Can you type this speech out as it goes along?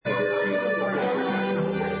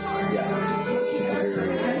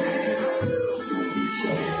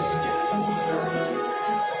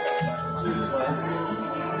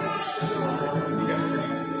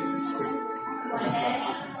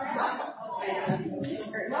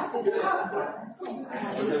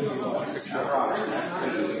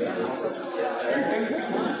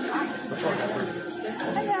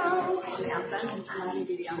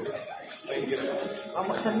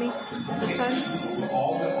Almost 70 this time?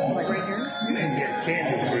 Like right here? You didn't get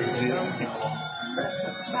candy, did you?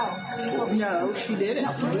 No, she didn't.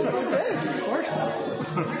 Of course not.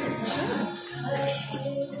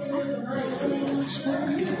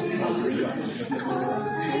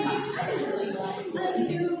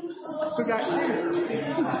 We got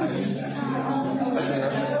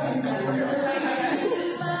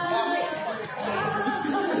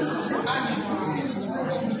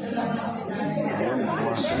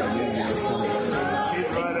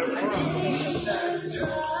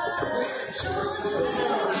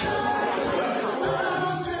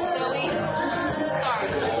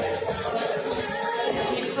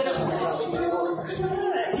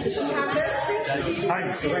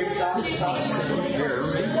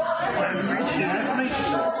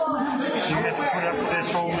You have to put up with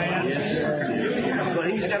this old man? Yes, sir. But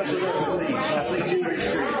he's got to put up with these. I think you're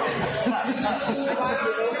extreme.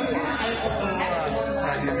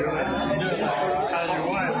 How you doing? How's your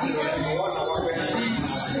wife doing?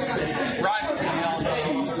 Right.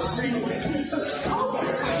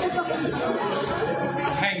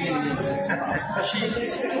 Hanging. She's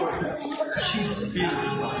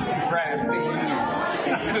grabbing cookies.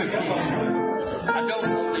 I don't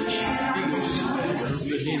know that she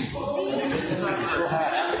feels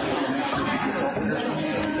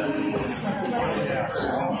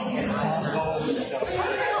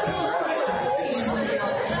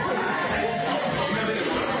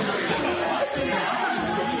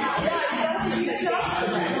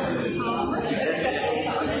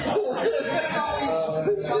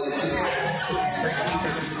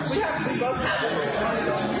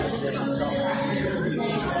but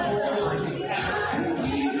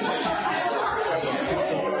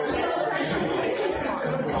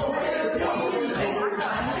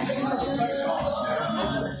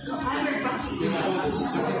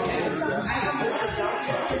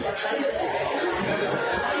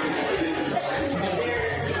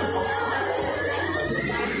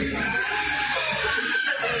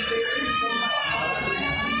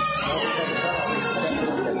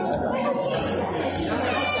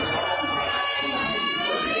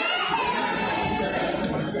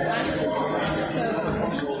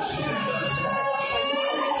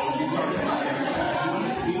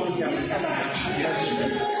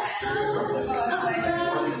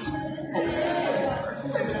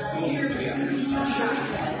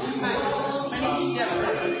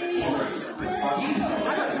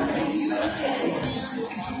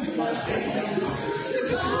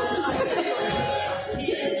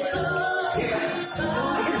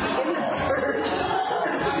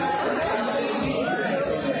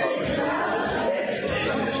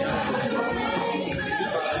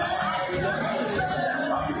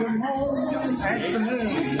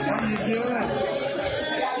Afternoon. How you doing?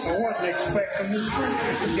 I wasn't expecting this trip.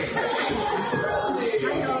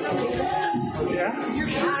 Yeah? You're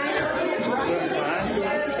fine.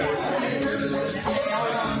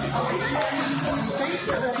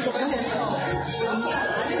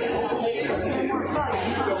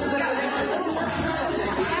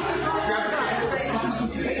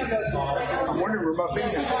 I'm wondering where my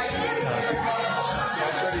feet are.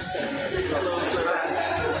 Hello,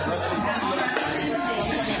 sir.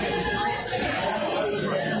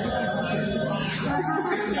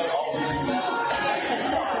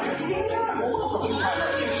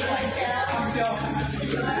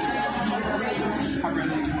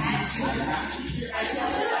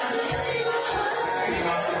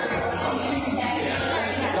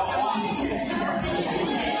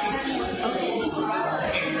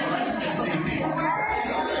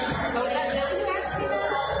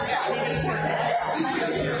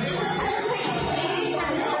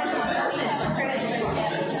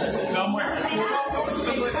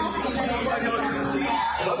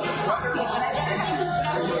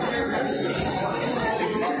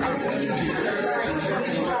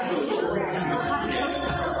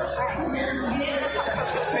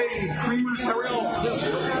 Hey, creamers, how are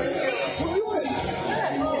y'all?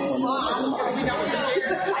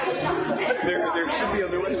 There should be a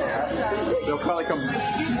new one. They'll probably come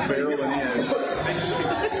barreling in.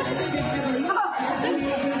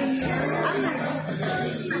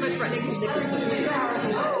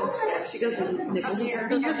 She goes with nickel here.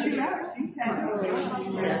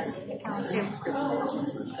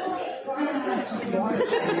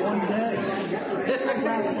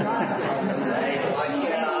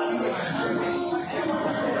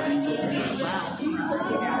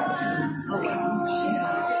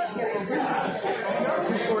 Wow.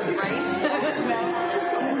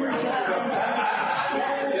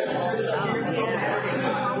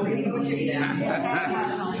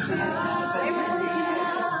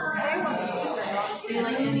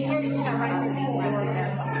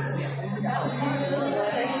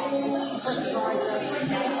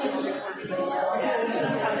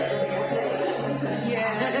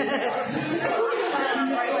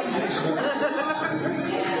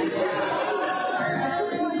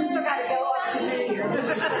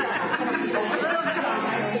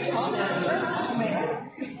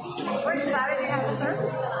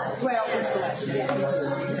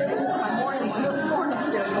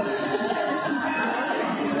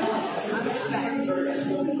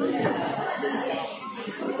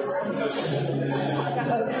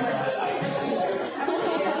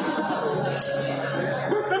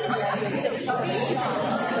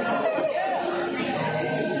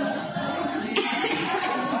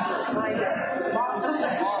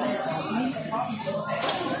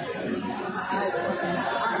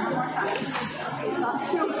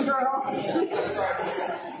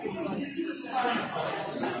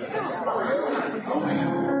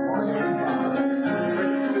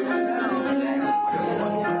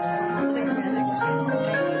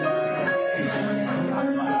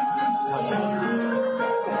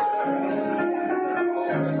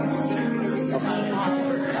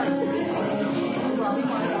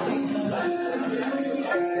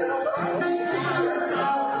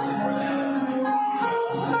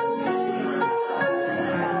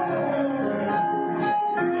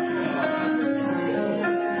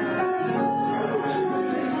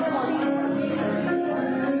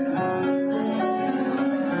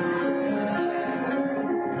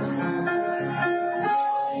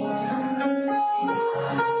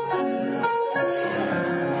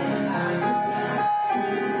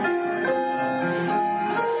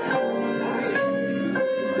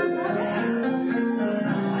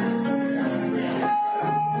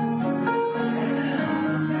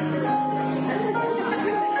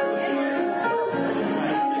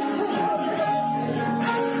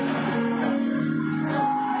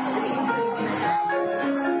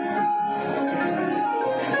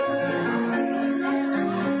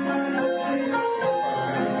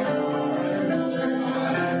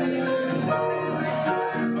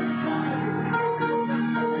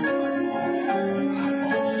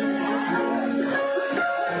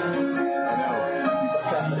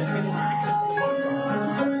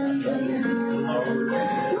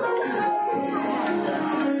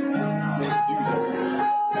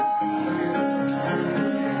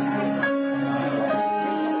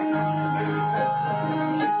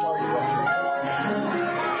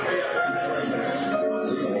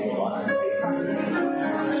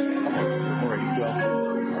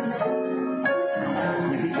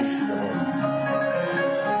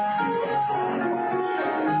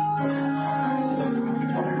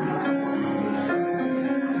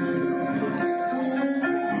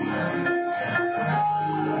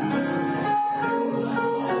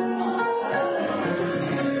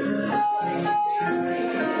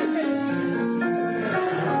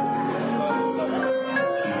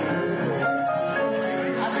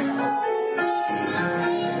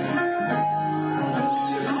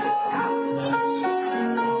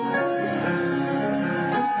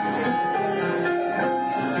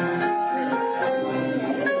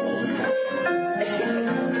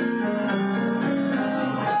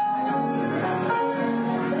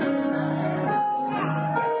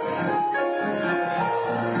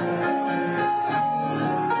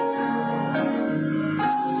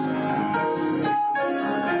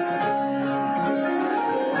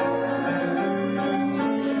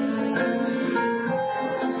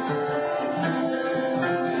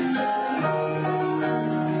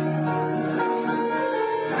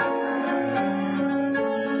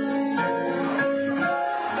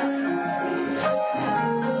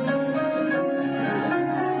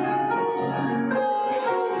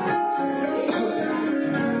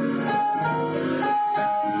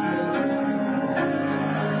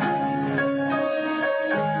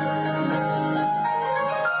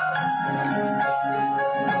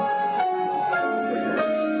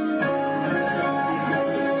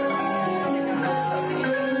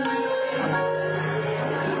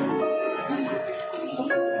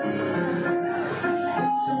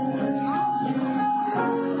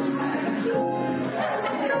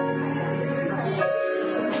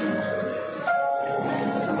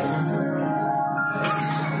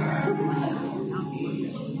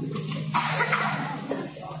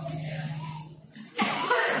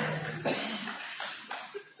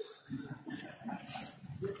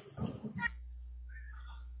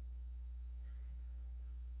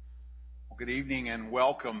 Good evening and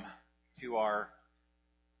welcome to our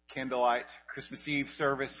Candlelight Christmas Eve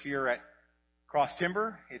service here at Cross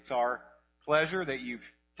Timber. It's our pleasure that you've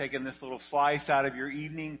taken this little slice out of your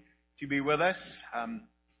evening to be with us.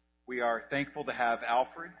 We are thankful to have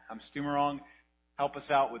Alfred Stumerong help us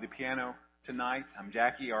out with the piano tonight.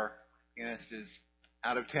 Jackie, our pianist, is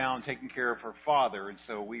out of town taking care of her father, and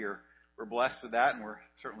so we're blessed with that, and we're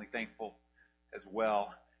certainly thankful as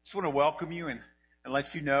well. Just want to welcome you and let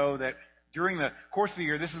you know that during the course of the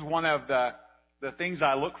year, this is one of the things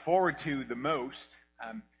I look forward to the most.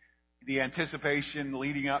 The anticipation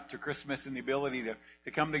leading up to Christmas and the ability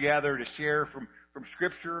to come together to share from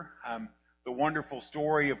Scripture, the wonderful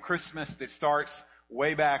story of Christmas that starts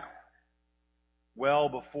way back well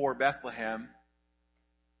before Bethlehem.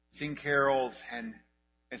 Sing carols and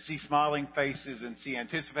see smiling faces and see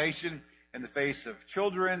anticipation in the face of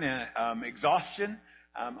children and exhaustion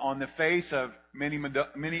on the face of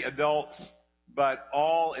many adults, but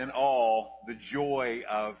all in all, the joy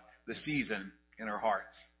of the season in our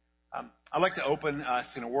hearts. I'd like to open us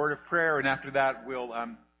in a word of prayer, and after that,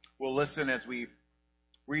 we'll listen as we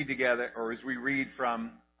read together, or as we read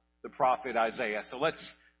from the prophet Isaiah. So let's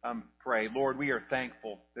pray. Lord, we are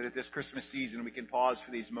thankful that at this Christmas season we can pause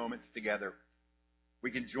for these moments together.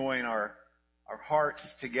 We can join our hearts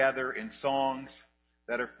together in songs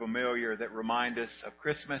that are familiar, that remind us of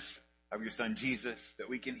Christmas, of your Son Jesus, that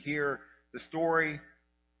we can hear the story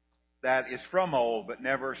that is from old but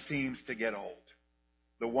never seems to get old.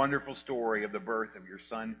 The wonderful story of the birth of your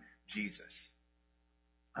Son Jesus,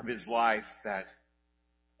 of his life that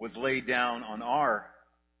was laid down on our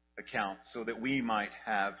account so that we might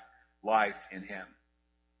have life in him.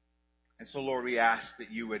 And so, Lord, we ask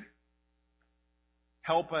that you would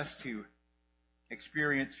help us to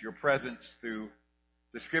experience your presence through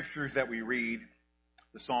the Scriptures that we read,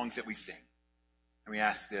 the songs that we sing. And we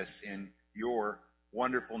ask this in your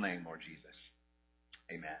wonderful name, Lord Jesus.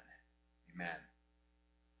 Amen. Amen.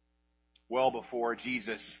 Well before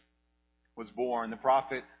Jesus was born, the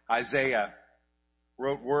prophet Isaiah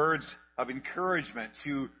wrote words of encouragement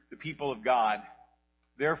to the people of God.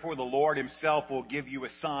 Therefore the Lord himself will give you a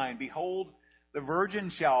sign. Behold, the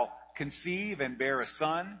virgin shall conceive and bear a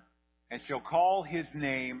son, and shall call his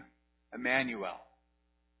name Emmanuel.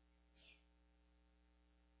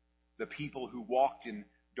 The people who walked in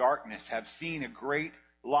darkness have seen a great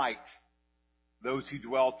light. Those who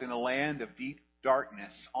dwelt in a land of deep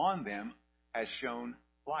darkness, on them has shone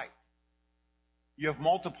light. You have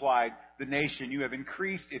multiplied the nation. You have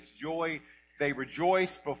increased its joy. They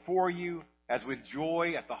rejoice before you as with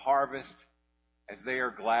joy at the harvest, as they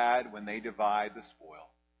are glad when they divide the spoil.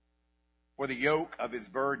 For the yoke of his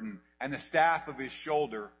burden and the staff of his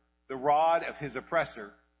shoulder, the rod of his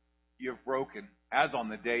oppressor, you have broken, as on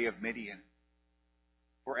the day of Midian.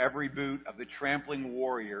 For every boot of the trampling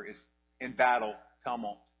warrior is in battle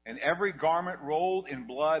tumult, and every garment rolled in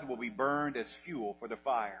blood will be burned as fuel for the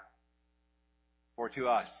fire. For to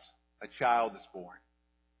us a child is born,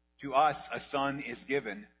 to us a son is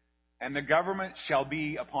given, and the government shall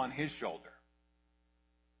be upon his shoulder.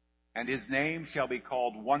 And his name shall be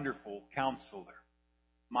called Wonderful Counselor,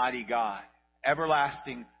 Mighty God,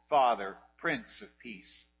 Everlasting Father, Prince of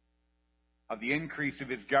Peace. Of the increase of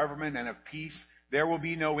his government and of peace there will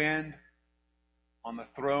be no end, on the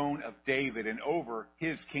throne of David and over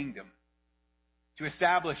his kingdom, to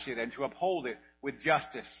establish it and to uphold it with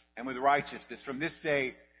justice and with righteousness from this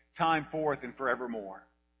day time forth and forevermore.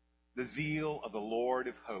 The zeal of the Lord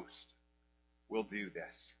of hosts will do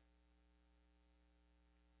this.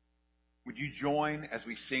 Would you join as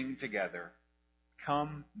we sing together,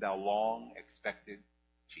 Come Thou Long Expected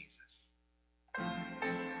Jesus?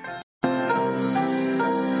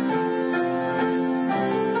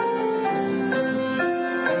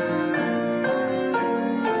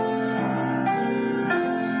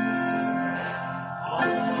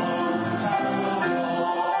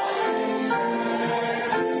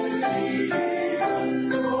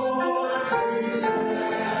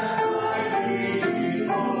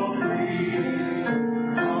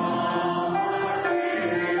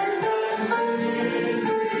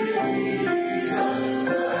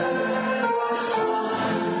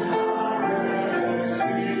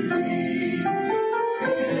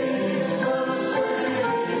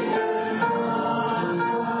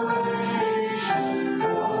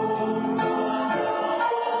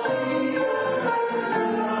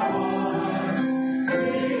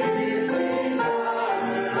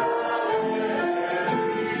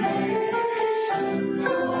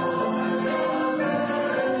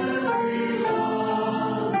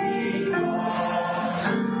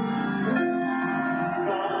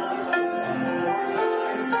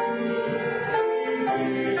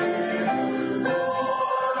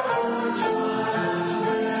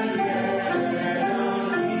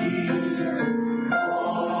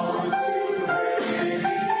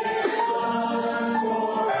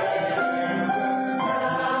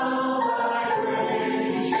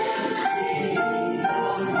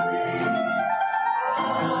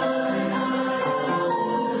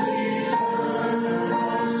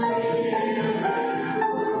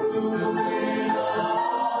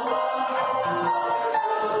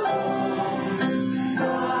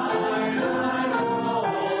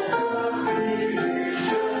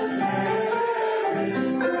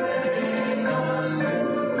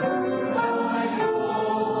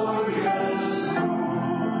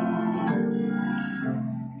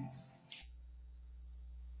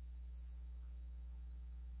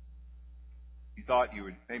 thought you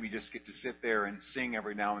would maybe just get to sit there and sing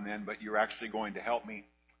every now and then, but you're actually going to help me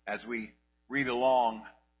as we read along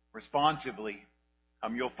responsively.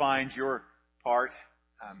 You'll find your part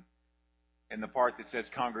in the part that says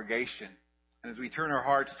congregation. And as we turn our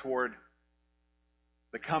hearts toward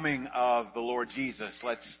the coming of the Lord Jesus,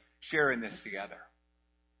 let's share in this together.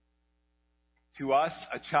 To us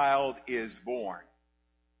a child is born.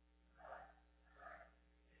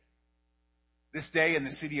 This day in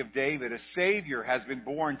the city of David, a Savior has been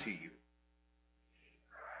born to you.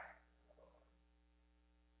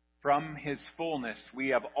 From his fullness, we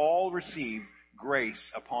have all received grace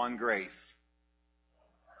upon grace.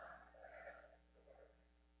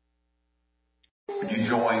 Would you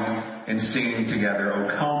join in singing together, O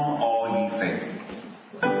come all ye faithful?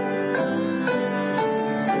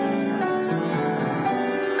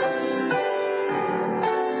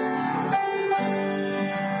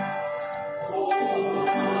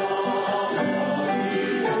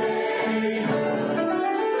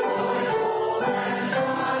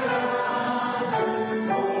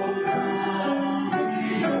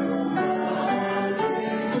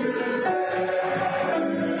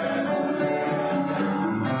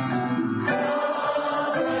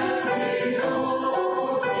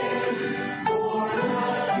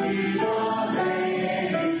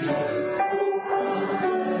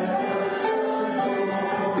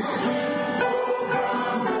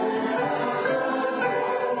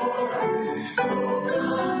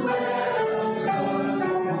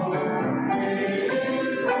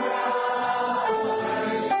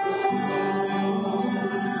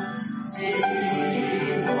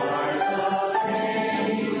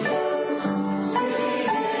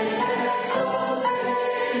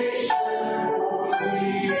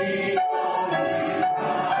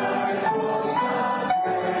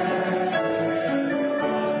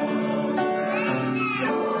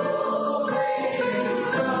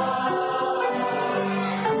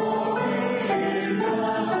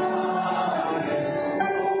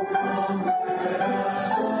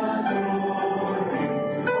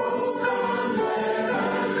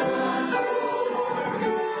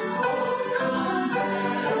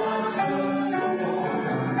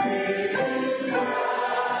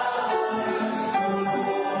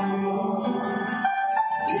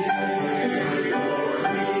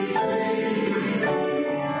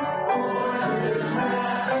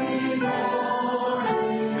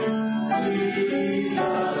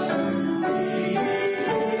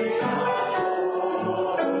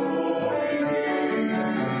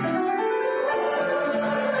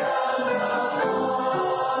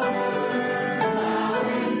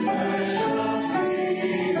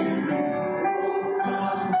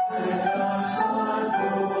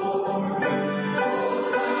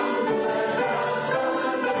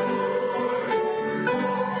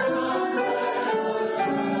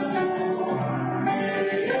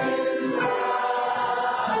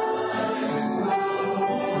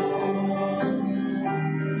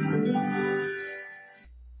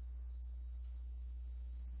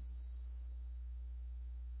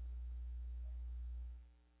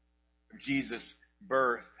 Jesus'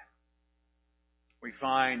 birth we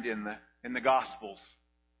find in the Gospels.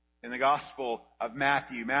 In the Gospel of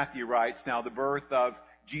Matthew, Matthew writes, "Now the birth of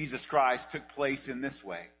Jesus Christ took place in this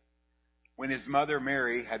way. When his mother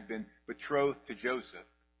Mary had been betrothed to Joseph,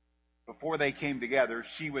 before they came together,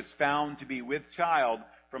 she was found to be with child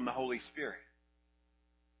from the Holy Spirit.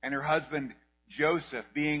 And her husband Joseph,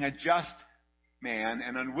 being a just man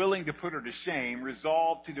and unwilling to put her to shame,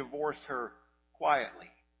 resolved to divorce her quietly.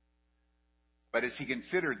 But as he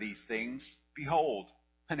considered these things, behold,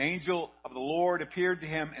 an angel of the Lord appeared to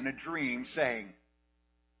him in a dream, saying,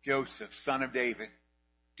 'Joseph, son of David,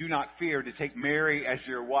 do not fear to take Mary as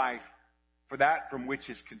your wife, for that from which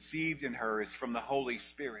is conceived in her is from the Holy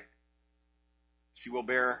Spirit. She will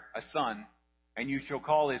bear a son, and you shall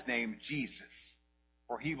call his name Jesus,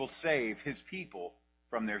 for he will save his people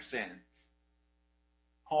from their sins.'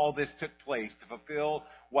 All this took place to fulfill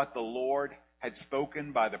what the Lord had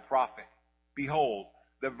spoken by the prophet. 'Behold,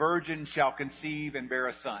 the virgin shall conceive and bear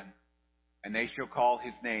a son, and they shall call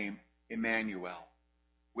his name Emmanuel,'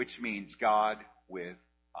 which means God with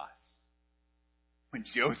us." When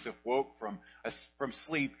Joseph woke from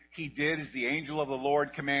sleep, he did as the angel of the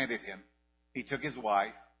Lord commanded him. He took his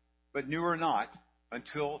wife, but knew her not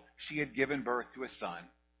until she had given birth to a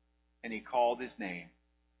son, and he called his name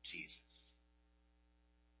Jesus.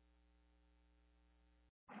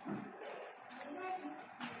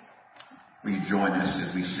 Will you join us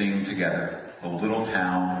as we sing together, "O Little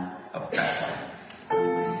Town of Bethlehem"?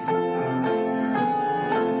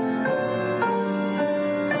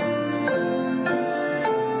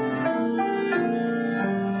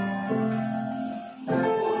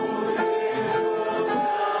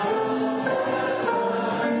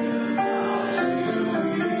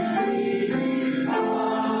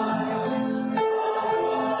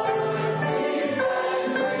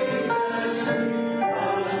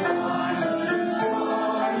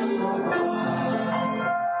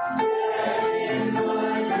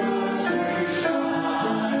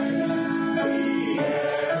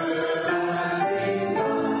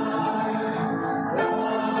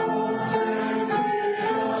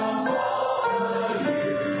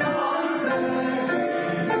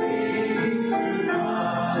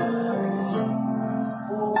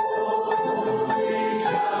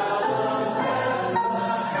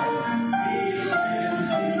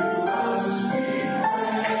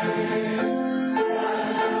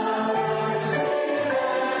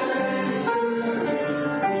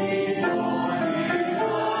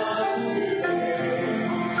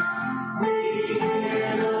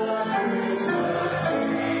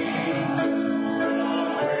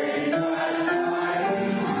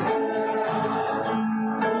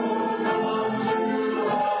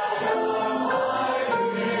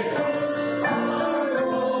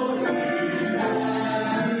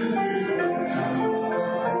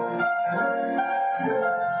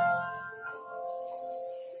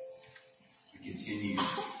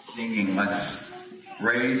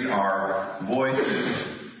 raise our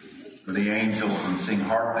voices for the angels and sing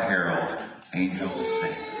Hark the Herald, Angels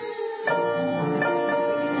Sing.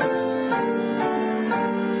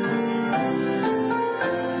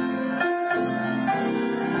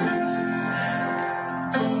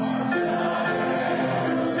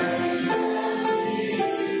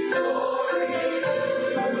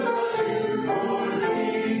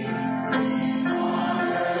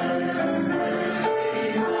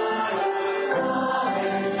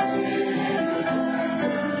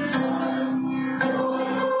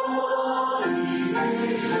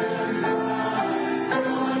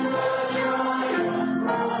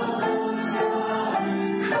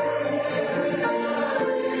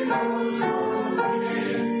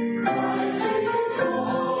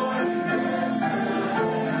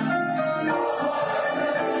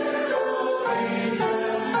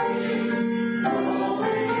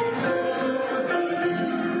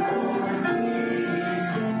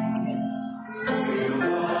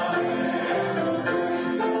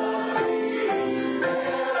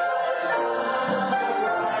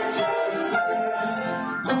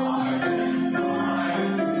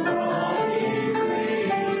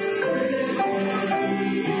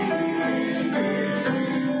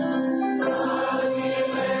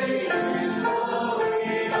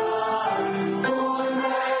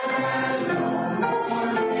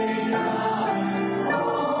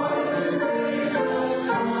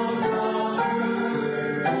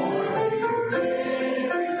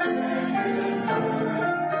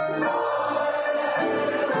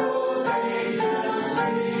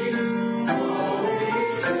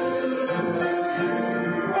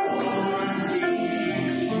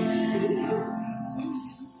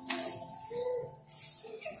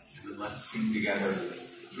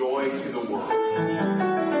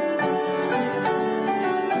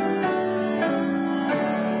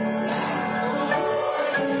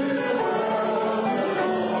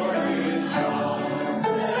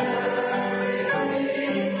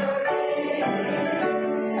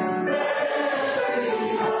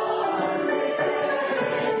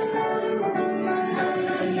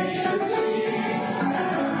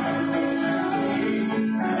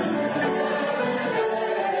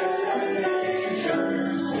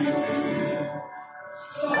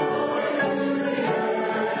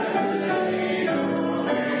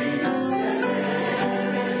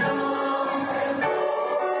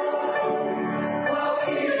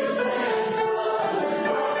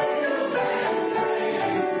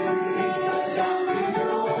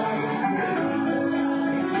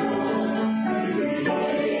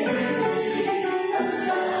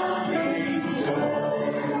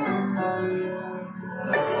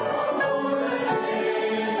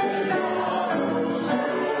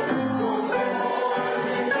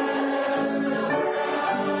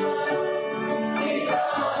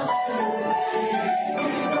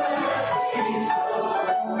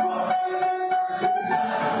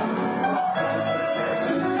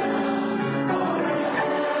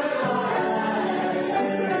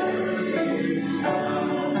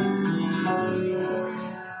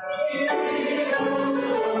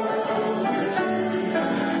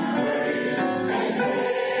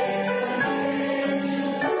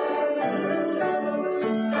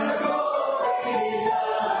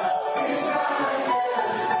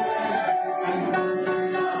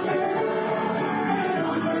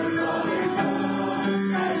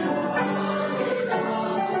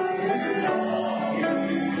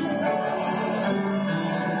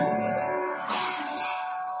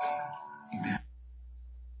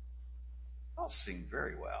 Sing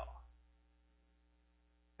very well.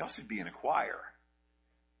 Y'all should be in a choir.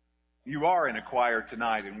 You are in a choir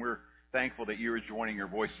tonight, and we're thankful that you are joining your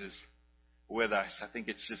voices with us. I think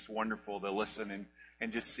it's just wonderful to listen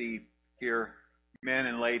and just hear men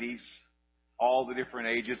and ladies, all the different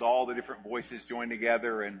ages, all the different voices join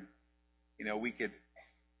together. And, we could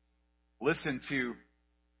listen to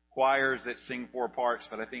choirs that sing four parts,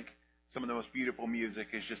 but I think some of the most beautiful music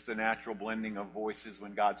is just the natural blending of voices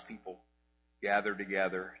when God's people gather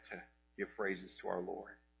together to give praises to our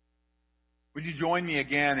Lord. Would you join me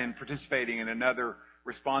again in participating in another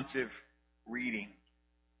responsive reading?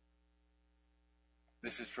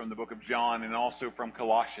 This is from the book of John and also from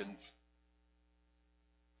Colossians.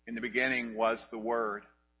 In the beginning was the Word,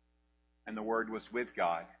 and the Word was with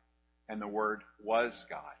God, and the Word was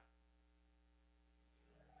God.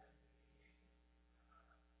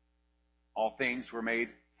 All things were made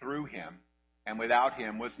through him, and without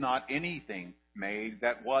him was not anything made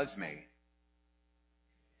that was made.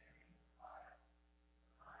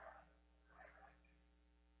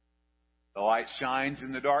 The light shines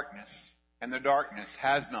in the darkness, and the darkness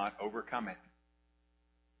has not overcome it.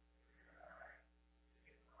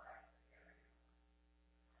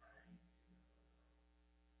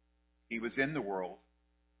 He was in the world,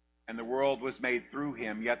 and the world was made through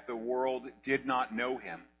him, yet the world did not know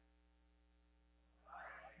him.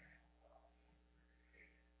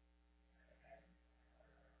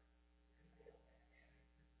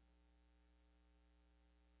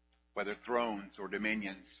 Whether thrones or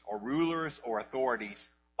dominions or rulers or authorities,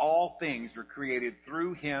 all things were created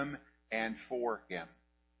through him and for him.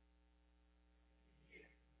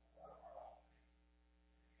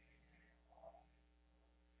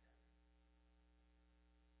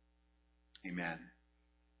 Amen.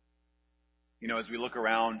 You know, as we look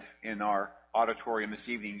around in our auditorium this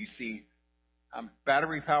evening, you see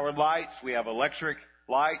battery-powered lights. We have electric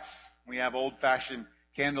lights. We have old-fashioned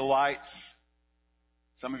candle lights.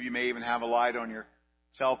 Some of you may even have a light on your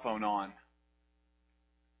cell phone on.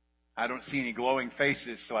 I don't see any glowing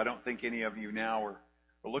faces, so I don't think any of you now are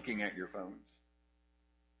looking at your phones.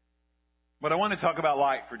 But I want to talk about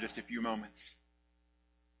light for just a few moments.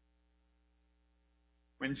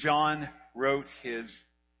 When John wrote his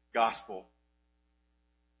gospel,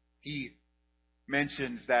 he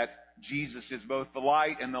mentions that Jesus is both the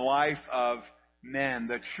light and the life of men,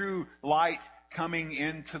 the true light coming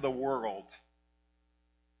into the world.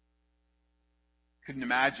 Couldn't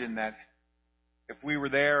imagine that if we were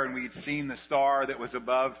there and we'd seen the star that was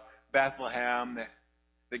above Bethlehem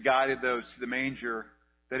that guided those to the manger,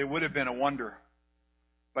 that it would have been a wonder.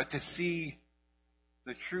 But to see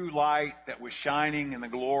the true light that was shining in the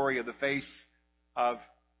glory of the face of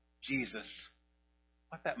Jesus,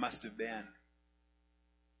 what that must have been.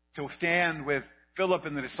 To stand with Philip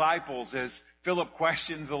and the disciples as Philip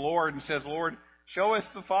questions the Lord and says, Lord, show us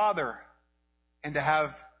the Father. And to have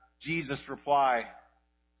Jesus reply,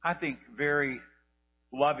 I think very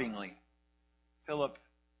lovingly, Philip,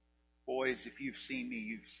 boys, if you've seen me,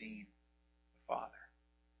 you've seen the Father.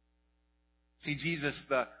 See, Jesus,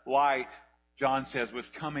 the light, John says, was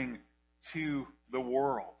coming to the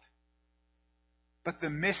world. But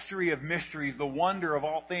the mystery of mysteries, the wonder of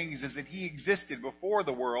all things, is that he existed before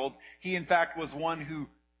the world. He, in fact, was one who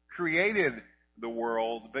created the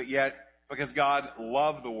world, but yet, because God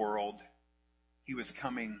loved the world, he was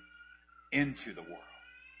coming into the world.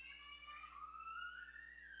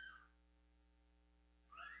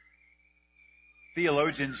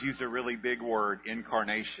 Theologians use a really big word,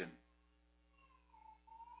 incarnation.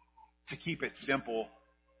 To keep it simple,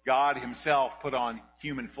 God himself put on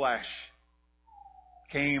human flesh,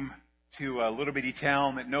 came to a little bitty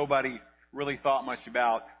town that nobody really thought much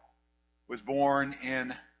about, was born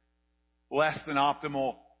in less than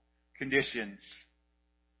optimal conditions,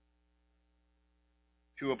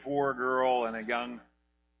 to a poor girl and a young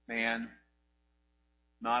man,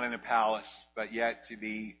 not in a palace, but yet to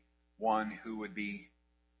be one who would be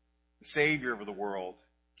the Savior of the world,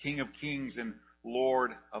 King of kings and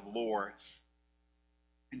Lord of lords.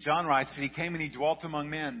 And John writes that he came and he dwelt among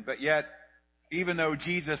men, but yet, even though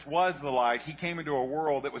Jesus was the light, he came into a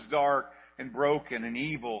world that was dark and broken and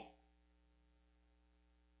evil.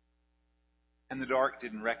 And the dark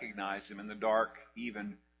didn't recognize him, and the dark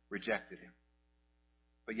even rejected him.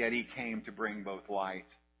 But yet he came to bring both light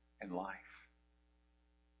and life.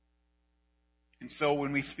 And so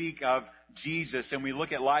when we speak of Jesus and we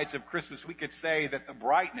look at lights of Christmas, we could say that the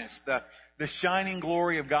brightness, the shining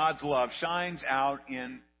glory of God's love shines out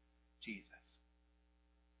in Jesus.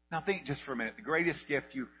 Now think just for a minute. The greatest gift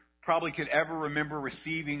you probably could ever remember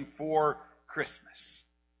receiving for Christmas.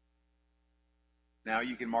 Now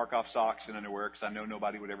you can mark off socks and underwear because I know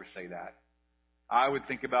nobody would ever say that. I would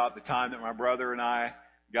think about the time that my brother and I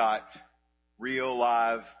got real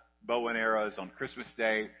live bow and arrows on Christmas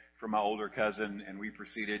Day from my older cousin, and we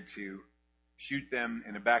proceeded to shoot them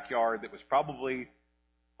in a backyard that was probably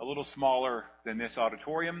a little smaller than this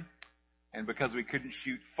auditorium. And because we couldn't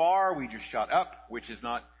shoot far, we just shot up, which is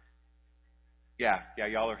not,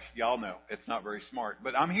 y'all know it's not very smart.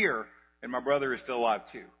 But I'm here, and my brother is still alive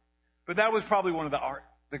too. But that was probably one of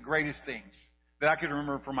the greatest things that I could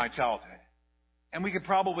remember from my childhood. And we could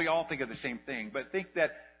probably all think of the same thing, but think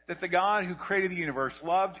that the God who created the universe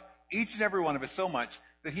loved each and every one of us so much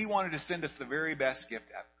that he wanted to send us the very best gift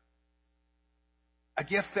ever. A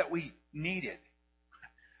gift that we needed.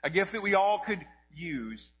 A gift that we all could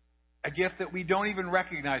use. A gift that we don't even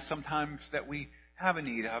recognize sometimes that we have a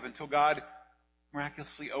need of until God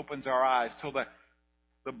miraculously opens our eyes, till the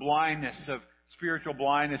blindness of spiritual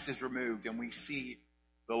blindness is removed and we see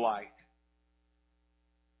the light.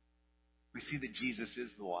 We see that Jesus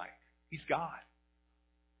is the light. He's God.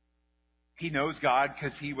 He knows God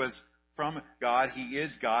because he was from God. He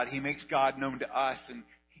is God. He makes God known to us, and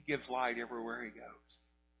he gives light everywhere he goes.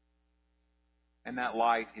 And that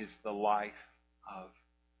light is the life of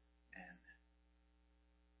men.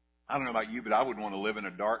 I don't know about you, but I wouldn't want to live in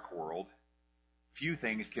a dark world. Few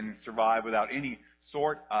things can survive without any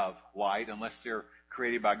sort of light unless they're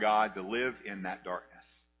created by God to live in that darkness.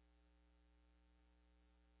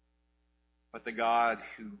 But the God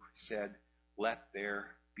who said, "Let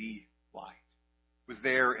there be light," was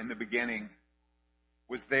there in the beginning,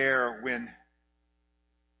 was there when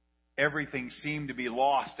everything seemed to be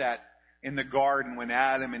lost in the garden when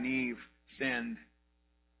Adam and Eve sinned.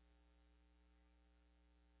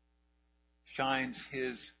 Shines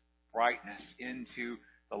His brightness into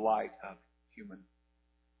the light of human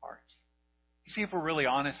hearts. You see, if we're really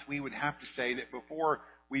honest, we would have to say that before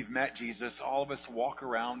we've met Jesus, all of us walk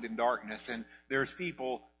around in darkness, and there's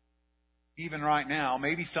people, even right now,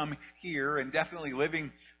 maybe some here, and definitely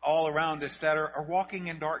living all around us that are walking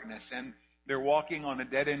in darkness, and they're walking on a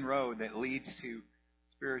dead-end road that leads to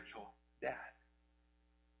spiritual death.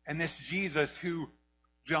 And this Jesus, who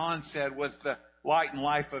John said was the light and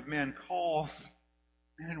life of men, calls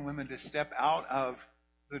men and women to step out of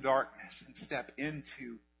the darkness and step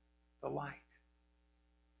into the light.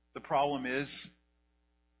 The problem is,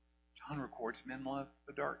 John records men love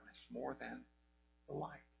the darkness more than the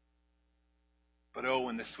light. But oh,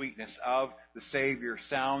 when the sweetness of the Savior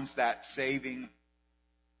sounds that saving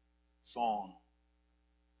song,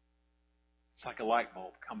 it's like a light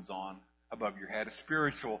bulb comes on above your head, a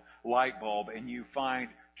spiritual light bulb, and you find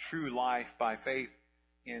true life by faith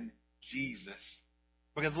in Jesus.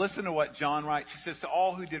 Because listen to what John writes. He says, "To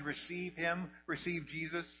all who did receive Him, receive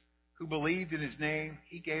Jesus, who believed in His name,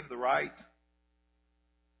 He gave the right."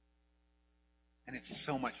 And it's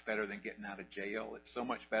so much better than getting out of jail. It's so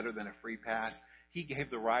much better than a free pass. He gave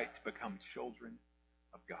the right to become children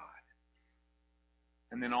of God.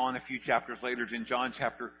 And then on a few chapters later, in John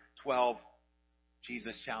chapter 12,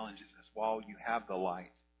 Jesus challenges us, while you have the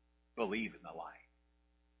light, believe in the light,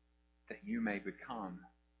 that you may become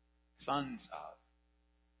sons of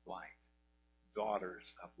light, daughters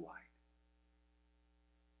of light.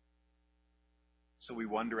 So we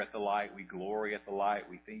wonder at the light, we glory at the light,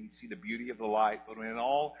 we see the beauty of the light, but when it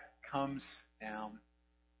all comes down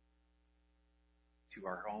to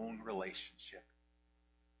our own relationship,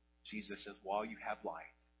 Jesus says, while you have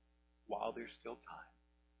light, while there's still time,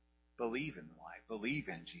 believe in the light, believe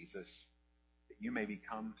in Jesus, that you may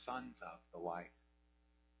become sons of the light,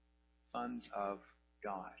 sons of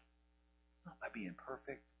God. Not by being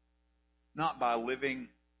perfect, not by living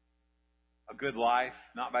a good life,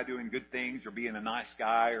 not by doing good things or being a nice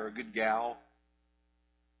guy or a good gal.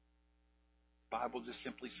 The Bible just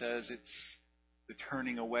simply says it's the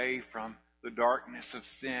turning away from the darkness of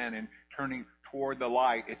sin and turning toward the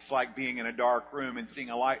light. It's like being in a dark room and seeing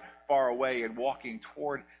a light far away and walking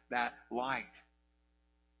toward that light.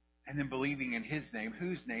 And then believing in His name.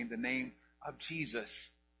 Whose name? The name of Jesus.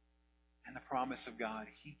 And the promise of God.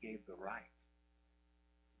 He gave the right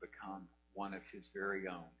to become one of His very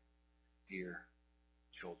own dear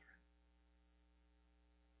children.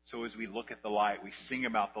 So as we look at the light, we sing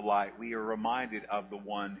about the light, we are reminded of the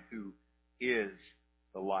one who is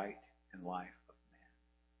the light and life of man.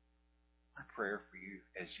 My prayer for you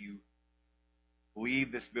as you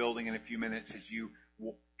leave this building in a few minutes, as you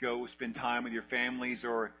go spend time with your families,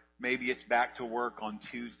 or maybe it's back to work on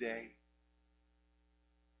Tuesday,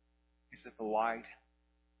 is that the light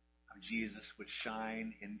of Jesus would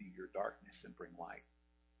shine into your darkness and bring light.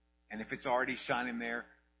 And if it's already shining there,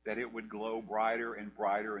 that it would glow brighter and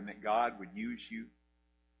brighter, and that God would use you,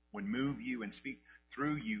 would move you and speak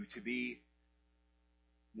through you to be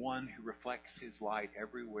one who reflects His light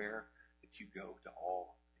everywhere that you go, to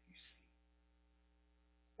all that you see.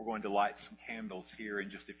 We're going to light some candles here in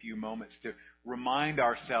just a few moments to remind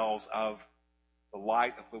ourselves of the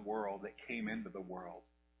light of the world that came into the world.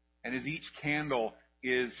 And as each candle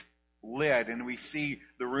is lit and we see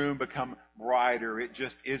the room become brighter, it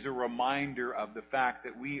just is a reminder of the fact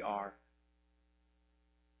that we are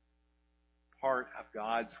part of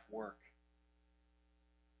God's work.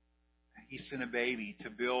 And He sent a baby to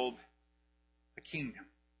build a kingdom,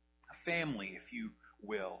 a family, if you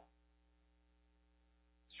will.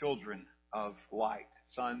 Children of light,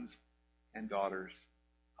 sons and daughters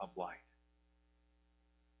of light.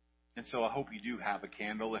 And so I hope you do have a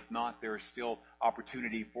candle. If not, there is still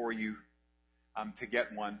opportunity for you to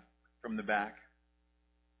get one from the back.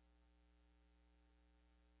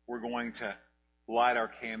 We're going to light our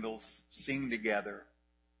candles, sing together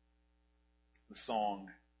the song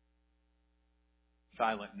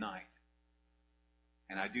Silent Night.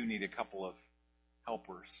 And I do need a couple of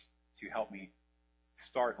helpers to help me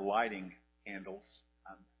start lighting candles.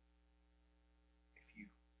 If you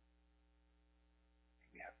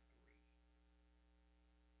maybe have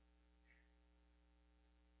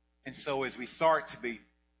 3. And so as we start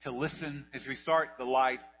to listen, as we start the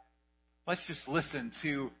light, let's just listen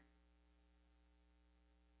to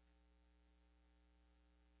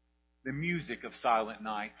the music of Silent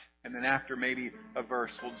Night. And then after maybe a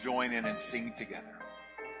verse, we'll join in and sing together.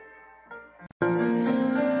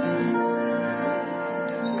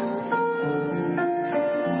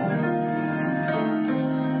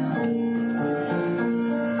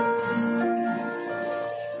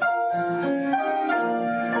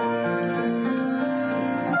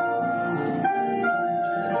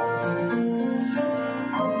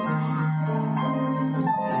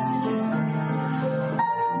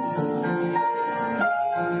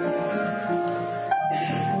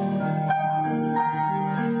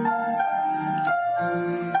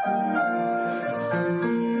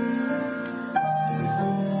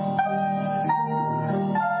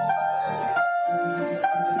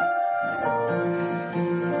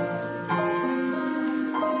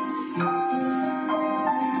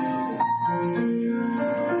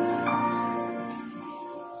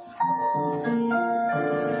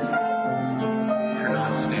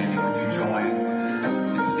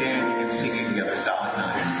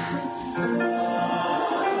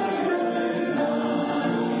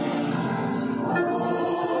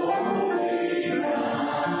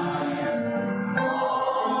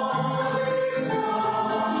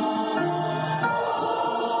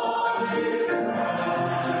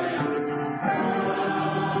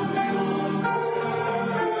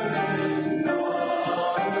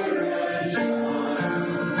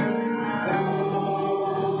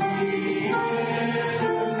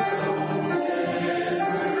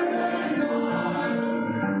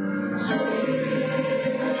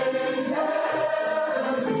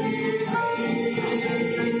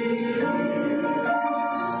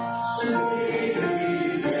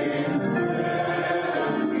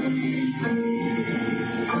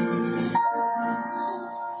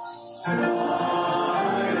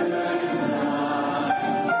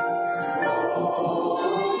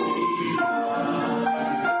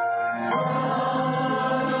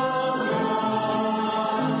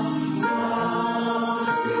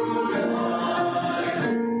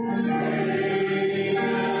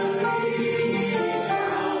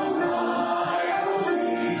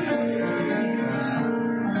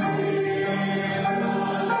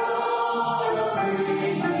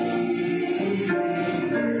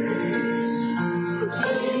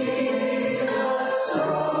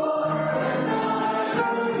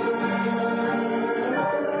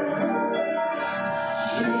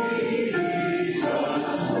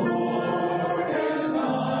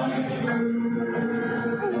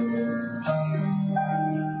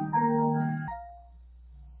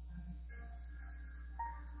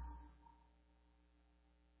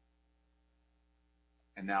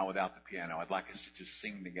 And now without the piano, I'd like us to just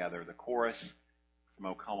sing together the chorus from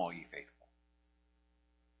O Come All Ye Faithful.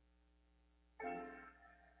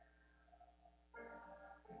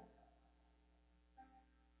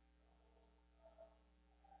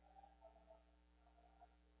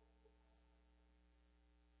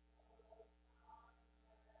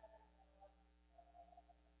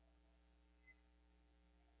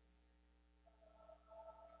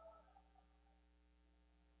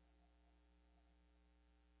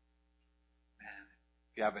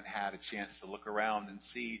 If you haven't had a chance to look around and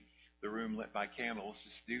see the room lit by candles,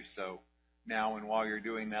 just do so now. And while you're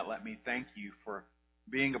doing that, let me thank you for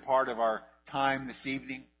being a part of our time this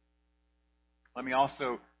evening. Let me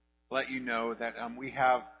also let you know that we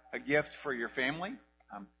have a gift for your family.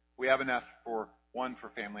 We have enough for one for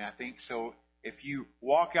family, I think. So if you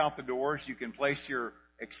walk out the doors, you can place your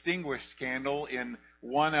extinguished candle in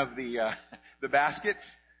one of the baskets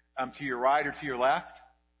to your right or to your left.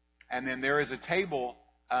 And then there is a table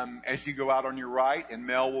as you go out on your right, and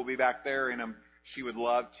Mel will be back there, and she would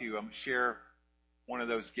love to share one of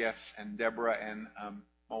those gifts. And Deborah and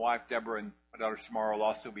my wife Deborah and my daughter Samara will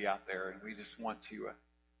also be out there, and we just want to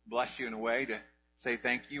bless you in a way to say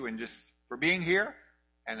thank you and just for being here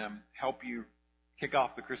and help you kick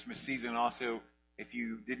off the Christmas season. Also, if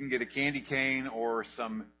you didn't get a candy cane or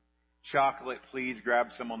some chocolate, please grab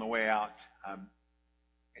some on the way out.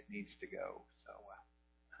 It needs to go. So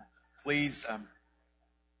please.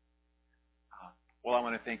 Well, I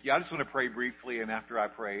want to thank you. I just want to pray briefly, and after I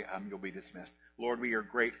pray, you'll be dismissed. Lord, we are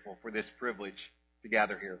grateful for this privilege to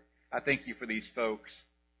gather here. I thank you for these folks,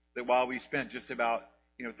 that while we spent just about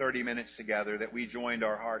 30 minutes together, that we joined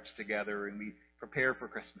our hearts together and we prepare for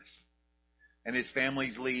Christmas. And as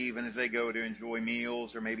families leave and as they go to enjoy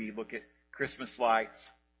meals or maybe look at Christmas lights,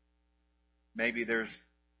 maybe there's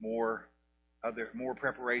more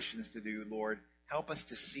preparations to do, Lord. Help us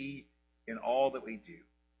to see in all that we do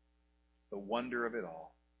the wonder of it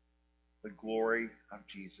all, the glory of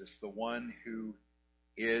Jesus, the one who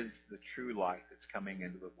is the true light that's coming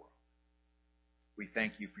into the world. We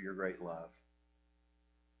thank you for your great love.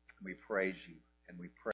 We praise you and we pray.